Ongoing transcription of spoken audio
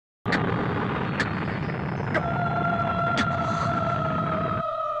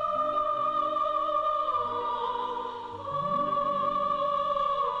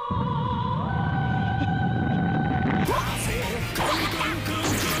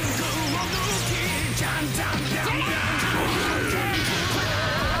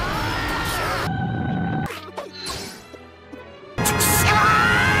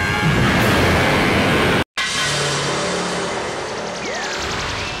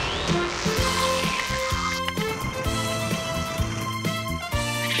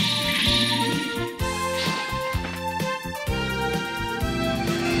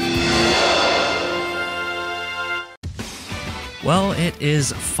Well, it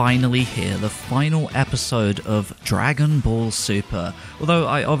is finally here, the final episode of Dragon Ball Super. Although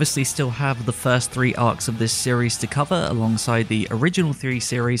I obviously still have the first 3 arcs of this series to cover alongside the original 3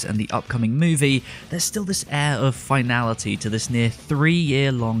 series and the upcoming movie, there's still this air of finality to this near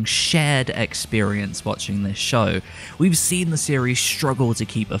 3-year-long shared experience watching this show. We've seen the series struggle to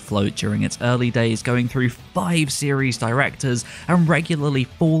keep afloat during its early days, going through 5 series directors and regularly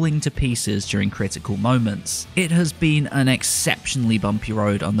falling to pieces during critical moments. It has been an exceptionally bumpy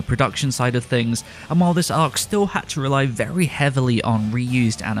road on the production side of things, and while this arc still had to rely very heavily on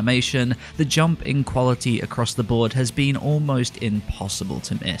reused animation, the jump in quality across the board has been almost impossible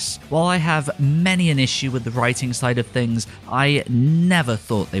to miss. While I have many an issue with the writing side of things, I never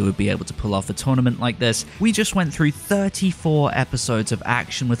thought they would be able to pull off a tournament like this. We just went through 34 episodes of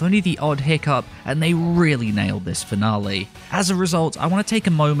action with only the odd hiccup, and they really nailed this finale. As a result, I want to take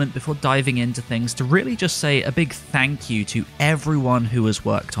a moment before diving into things to really just say a big thank you to everyone who has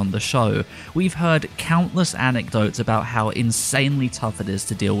worked on the show. We've heard countless anecdotes about how insanely tough it is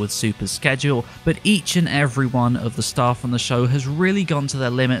to deal with Super's schedule, but each and every one of the staff on the show has really gone to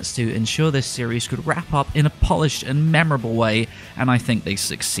their limits to ensure this series could wrap up in a polished and memorable way, and I think they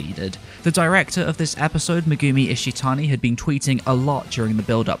succeeded. The director of this episode, Megumi Ishitani, had been tweeting a lot during the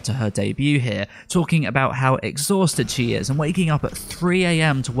build-up to her debut here, talking about how exhausted she is and waking up at 3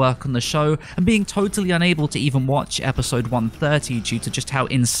 AM to work on the show and being totally unable to even watch episode 130 due to just how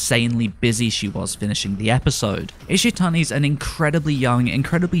insanely busy she was finishing the episode. Ishitani's an incredibly young,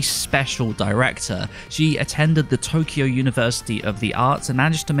 incredibly special director. She attended the Tokyo University of the Arts and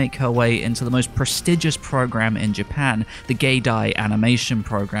managed to make her way into the most prestigious program in Japan, the Gaidai Animation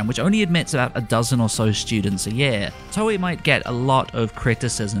Program, which only admits about a dozen or so students a year. Toei might get a lot of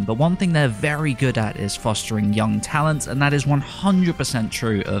criticism, but one thing they're very good at is fostering young talent, and that is 100%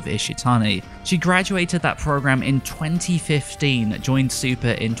 true of Ishitani. She graduated that program in 2015, joined Super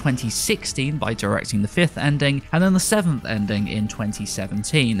in 2016 by directing the 5th ending, and then the 7th ending in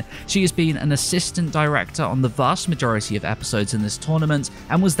 2017. She has been an assistant director on the vast majority of episodes in this tournament,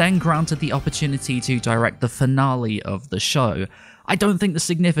 and was then granted the opportunity to direct the finale of the show. I don't think the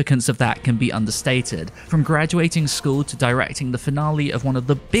significance of that can be understated. From graduating school to directing the finale of one of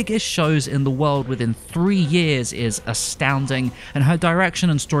the biggest shows in the world within 3 years is astounding, and her direction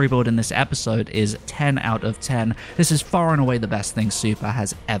and storyboard in this episode is 10 out of 10. This is far and away the best thing Super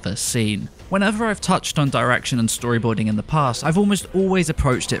has ever seen. Whenever I've touched on direction and storyboarding in the past, I've almost always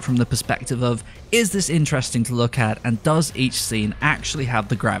approached it from the perspective of, is this interesting to look at, and does each scene actually have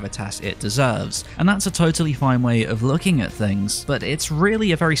the gravitas it deserves? And that's a totally fine way of looking at things, but it's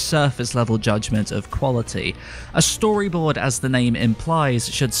really a very surface level judgment of quality. A storyboard, as the name implies,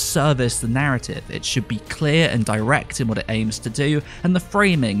 should service the narrative. It should be clear and direct in what it aims to do, and the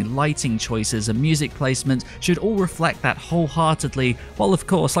framing, lighting choices, and music placement should all reflect that wholeheartedly, while of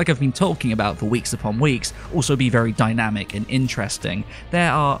course, like I've been talking about for weeks upon weeks, also be very dynamic and interesting.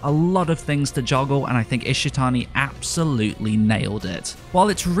 There are a lot of things to juggle, and I think Ishitani absolutely nailed it. While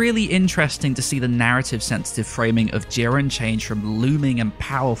it's really interesting to see the narrative sensitive framing of Jiren change from looming and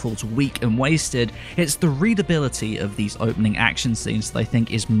powerful to weak and wasted, it's the readability of these opening action scenes that I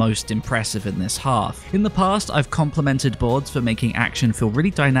think is most impressive in this half. In the past, I've complimented boards for making action feel really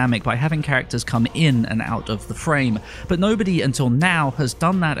dynamic by having characters come in and out of the frame, but nobody until now has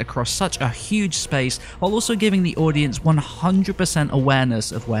done that across such a huge space, while also giving the audience 100%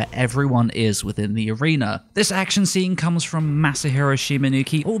 awareness of where everyone is within the arena. This action scene comes from Masahiro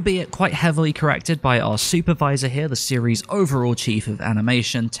Shimanuki, albeit quite heavily corrected by our supervisor here, the series' overall chief of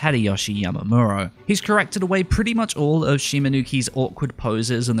animation, Tadayoshi Yamamuro. He's corrected away pretty much all of Shimanuki's awkward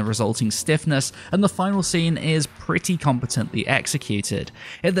poses and the resulting stiffness, and the final scene is pretty competently executed.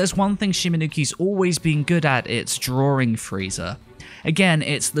 If there's one thing Shimanuki's always been good at, it's drawing Frieza. Again,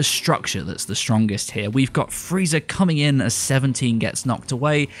 it's the structure that's the strongest here. We've got Frieza coming in as 17 gets knocked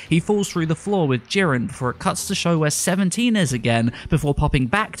away, he falls through the floor with Jiren before it cuts to show where 17 is again, before popping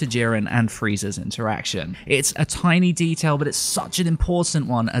back to Jiren and Frieza's interaction. It's a tiny detail, but it's such an important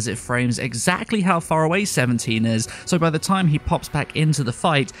one as it frames exactly how far away 17 is, so by the time he pops back into the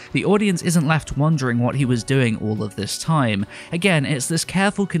fight, the audience isn't left wondering what he was doing all of this time. Again, it's this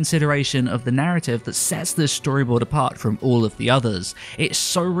careful consideration of the narrative that sets this storyboard apart from all of the others. It's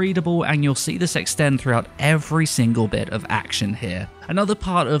so readable, and you'll see this extend throughout every single bit of action here. Another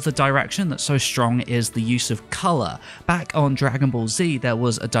part of the direction that's so strong is the use of colour. Back on Dragon Ball Z, there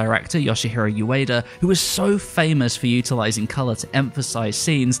was a director, Yoshihiro Ueda, who was so famous for utilising colour to emphasise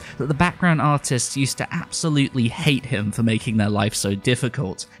scenes that the background artists used to absolutely hate him for making their life so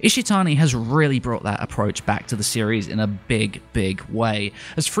difficult. Ishitani has really brought that approach back to the series in a big way.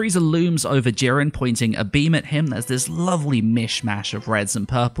 As Frieza looms over Jiren pointing a beam at him, there's this lovely mishmash of reds and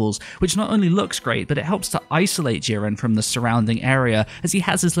purples, which not only looks great, but it helps to isolate Jiren from the surrounding area as he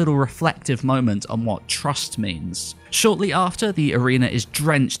has his little reflective moment on what trust means. Shortly after, the arena is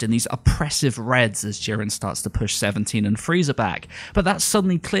drenched in these oppressive reds as Jiren starts to push 17 and Frieza back, but that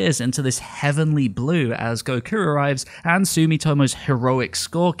suddenly clears into this heavenly blue as Goku arrives and Sumitomo's heroic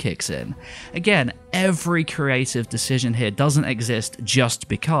score kicks in. Again, every creative decision here doesn't exist just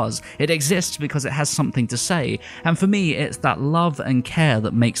because. It exists because it has something to say, and for me, it's that love and care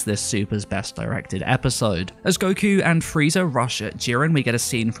that makes this Super's best directed episode. As Goku and Frieza rush at Jiren, we get a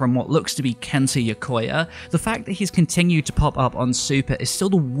scene from what looks to be Kenta Yokoya. The fact that he's continued to pop up on Super is still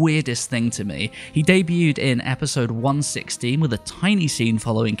the weirdest thing to me. He debuted in episode 116 with a tiny scene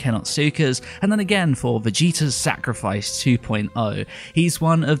following Kenotsuka's, and then again for Vegeta's Sacrifice 2.0. He's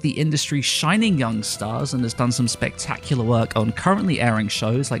one of the industry's shining young stars and has done some spectacular work on currently airing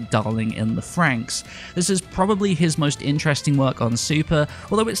shows like Darling in the Franxx. This is probably his most interesting work on Super,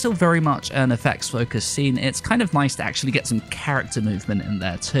 although it's still very much an effects-focused scene. It's kind of nice to actually get some character movement in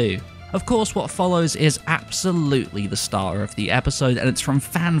there too. Of course, what follows is absolutely the star of the episode, and it's from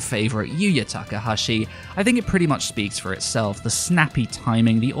fan favourite Yuya Takahashi. I think it pretty much speaks for itself. The snappy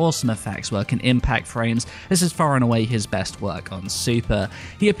timing, the awesome effects work and impact frames, this is far and away his best work on Super.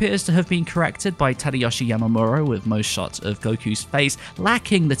 He appears to have been corrected by Tadayoshi Yamamuro, with most shots of Goku's face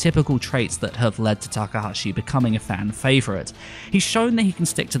lacking the typical traits that have led to Takahashi becoming a fan favourite. He's shown that he can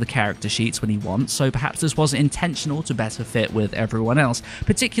stick to the character sheets when he wants, so perhaps this wasn't intentional to better fit with everyone else,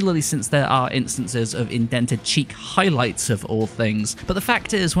 particularly since there are instances of indented cheek highlights of all things. But the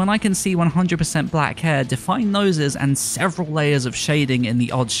fact is, when I can see 100% black hair, defined noses, and several layers of shading in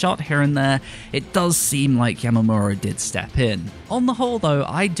the odd shot here and there, it does seem like Yamamuro did step in. On the whole though,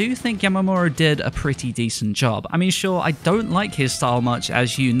 I do think Yamamuro did a pretty decent job. I mean, sure, I don't like his style much,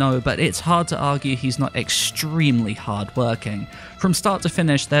 as you know, but it's hard to argue he's not extremely hardworking. From start to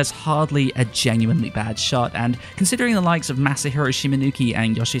finish, there's hardly a genuinely bad shot, and considering the likes of Masahiro Shimanuki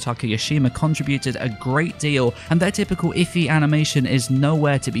and Yoshitaka Yoshima contributed a great deal, and their typical iffy animation is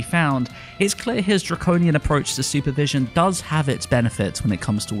nowhere to be found, it's clear his draconian approach to supervision does have its benefits when it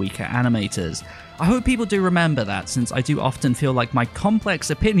comes to weaker animators. I hope people do remember that, since I do often feel like my complex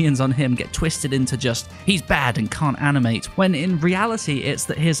opinions on him get twisted into just, he's bad and can't animate, when in reality it's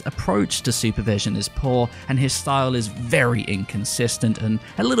that his approach to supervision is poor and his style is very inconsistent and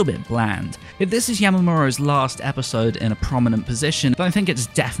a little bit bland. If this is Yamamuro's last episode in a prominent position, then I think it's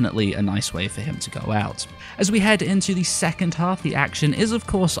definitely a nice way for him to go out. As we head into the second half, the action is of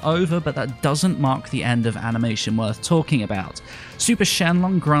course over, but that doesn't mark the end of animation worth talking about. Super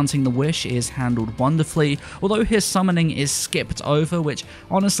Shenlong granting the wish is handled wonderfully, although his summoning is skipped over, which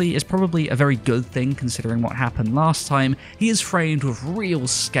honestly is probably a very good thing considering what happened last time. He is framed with real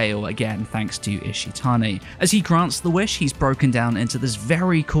scale again thanks to Ishitani. As he grants the wish, he's broken down into this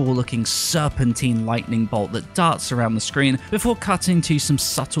very cool looking serpentine lightning bolt that darts around the screen before cutting to some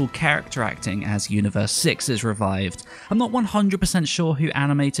subtle character acting as Universe 6 is revived. I'm not 100% sure who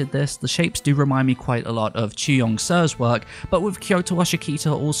animated this, the shapes do remind me quite a lot of Yong-ce's work, but with Kyoto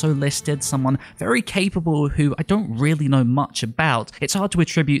Washikita also listed, someone very capable who I don't really know much about, it's hard to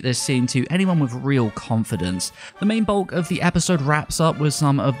attribute this scene to anyone with real confidence. The main bulk of the episode wraps up with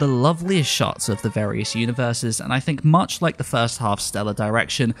some of the loveliest shots of the various universes, and I think much like the first half's stellar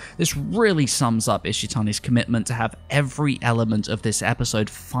direction, this really sums up Ishitani's commitment to have every element of this episode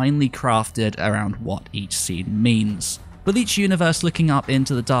finely crafted around what each scene means. With each universe looking up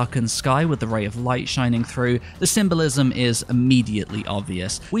into the darkened sky with the ray of light shining through, the symbolism is immediately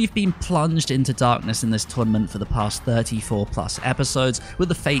obvious. We've been plunged into darkness in this tournament for the past 34 plus episodes, with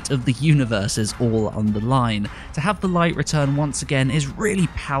the fate of the universes all on the line. To have the light return once again is really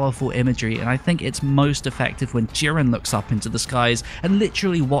powerful imagery, and I think it's most effective when Jiren looks up into the skies and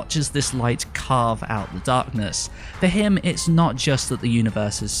literally watches this light carve out the darkness. For him, it's not just that the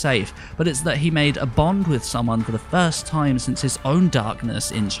universe is safe, but it's that he made a bond with someone for the first time since his own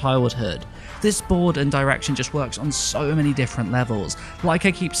darkness in childhood. This board and direction just works on so many different levels. Like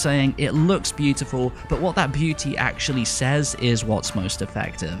I keep saying, it looks beautiful, but what that beauty actually says is what's most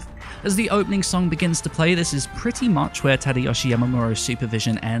effective. As the opening song begins to play, this is pretty much where Tadayoshi Yamamuro's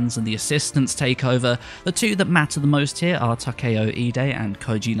supervision ends and the assistants take over. The two that matter the most here are Takeo Ide and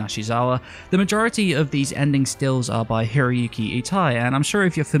Koji Nishizawa. The majority of these ending stills are by Hiroyuki Itai, and I'm sure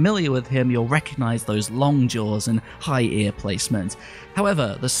if you're familiar with him, you'll recognize those long jaws and high ear placement.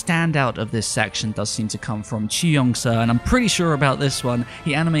 However, the standout of this section does seem to come from yong-ce, and I'm pretty sure about this one.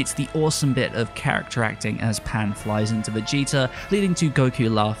 He animates the awesome bit of character acting as Pan flies into Vegeta, leading to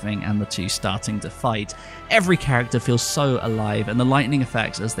Goku laughing and the two starting to fight. Every character feels so alive, and the lightning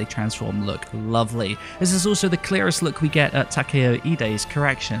effects as they transform look lovely. This is also the clearest look we get at Takeo Ide's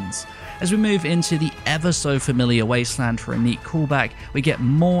corrections. As we move into the ever so familiar wasteland for a neat callback, we get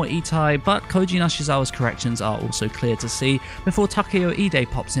more Itai, but Koji Nishizawa's corrections are also clear to see before Takeo Ide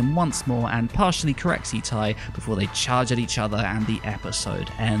pops in once more and partially corrects Itai before they charge at each other and the episode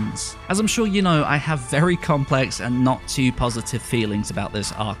ends. As I'm sure you know, I have very complex and not too positive feelings about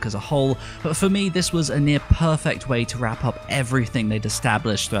this arc as a whole, but for me this was a near perfect way to wrap up everything they'd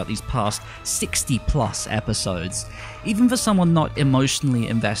established throughout these past 60 plus episodes. Even for someone not emotionally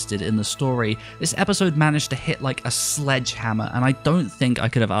invested in the story, this episode managed to hit like a sledgehammer, and I don't think I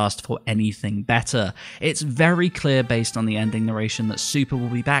could have asked for anything better. It's very clear based on the ending narration that Super will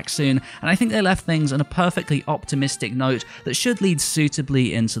be back soon, and I think they left things on a perfectly optimistic note that should lead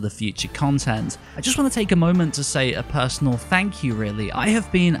suitably into the future content. I just want to take a moment to say a personal thank you really. I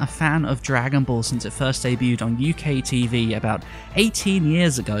have been a fan of Dragon Ball since it first debuted on UK TV about 18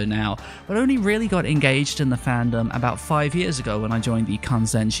 years ago now, but only really got engaged in the fandom about 5 years ago when I joined the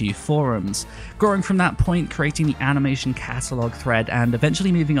Kanzenshuu forums. Growing from that point, creating the animation catalog thread and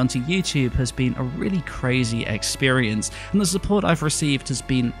eventually moving onto YouTube has been a really crazy experience, and the support I've received has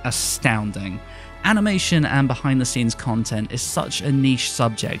been astounding. Animation and behind-the-scenes content is such a niche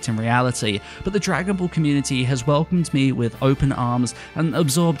subject in reality, but the Dragon Ball community has welcomed me with open arms and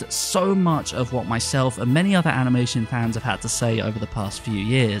absorbed so much of what myself and many other animation fans have had to say over the past few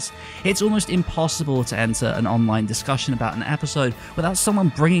years. It's almost impossible to enter an online discussion about an episode without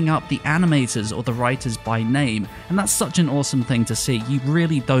someone bringing up the animators or the writers by name, and that's such an awesome thing to see. You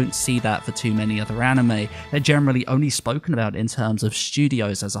really don't see that for too many other anime. They're generally only spoken about in terms of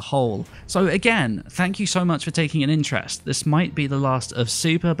studios as a whole. So again, thank you so much for taking an interest. This might be the last of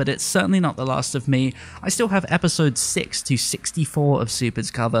Super, but it's certainly not the last of me. I still have episodes 6 to 64 of Super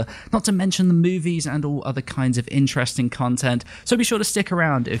to cover, not to mention the movies and all other kinds of interesting content, so be sure to stick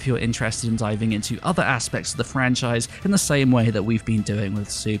around if you're interested in diving into other aspects of the franchise in the same way that we've been doing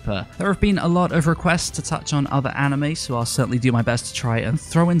with Super. There have been a lot of requests to touch on other anime, so I'll certainly do my best to try and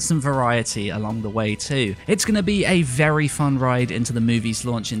throw in some variety along the way too. It's going to be a very fun ride into the movie's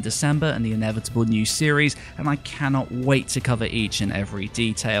launch in December and the inevitable new series, and I cannot wait to cover each and every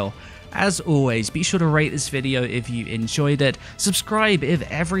detail. As always, be sure to rate this video if you enjoyed it, subscribe if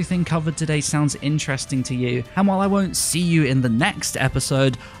everything covered today sounds interesting to you, and while I won't see you in the next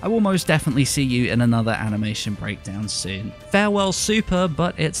episode, I will most definitely see you in another animation breakdown soon. Farewell Super,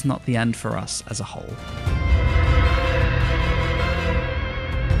 but it's not the end for us as a whole.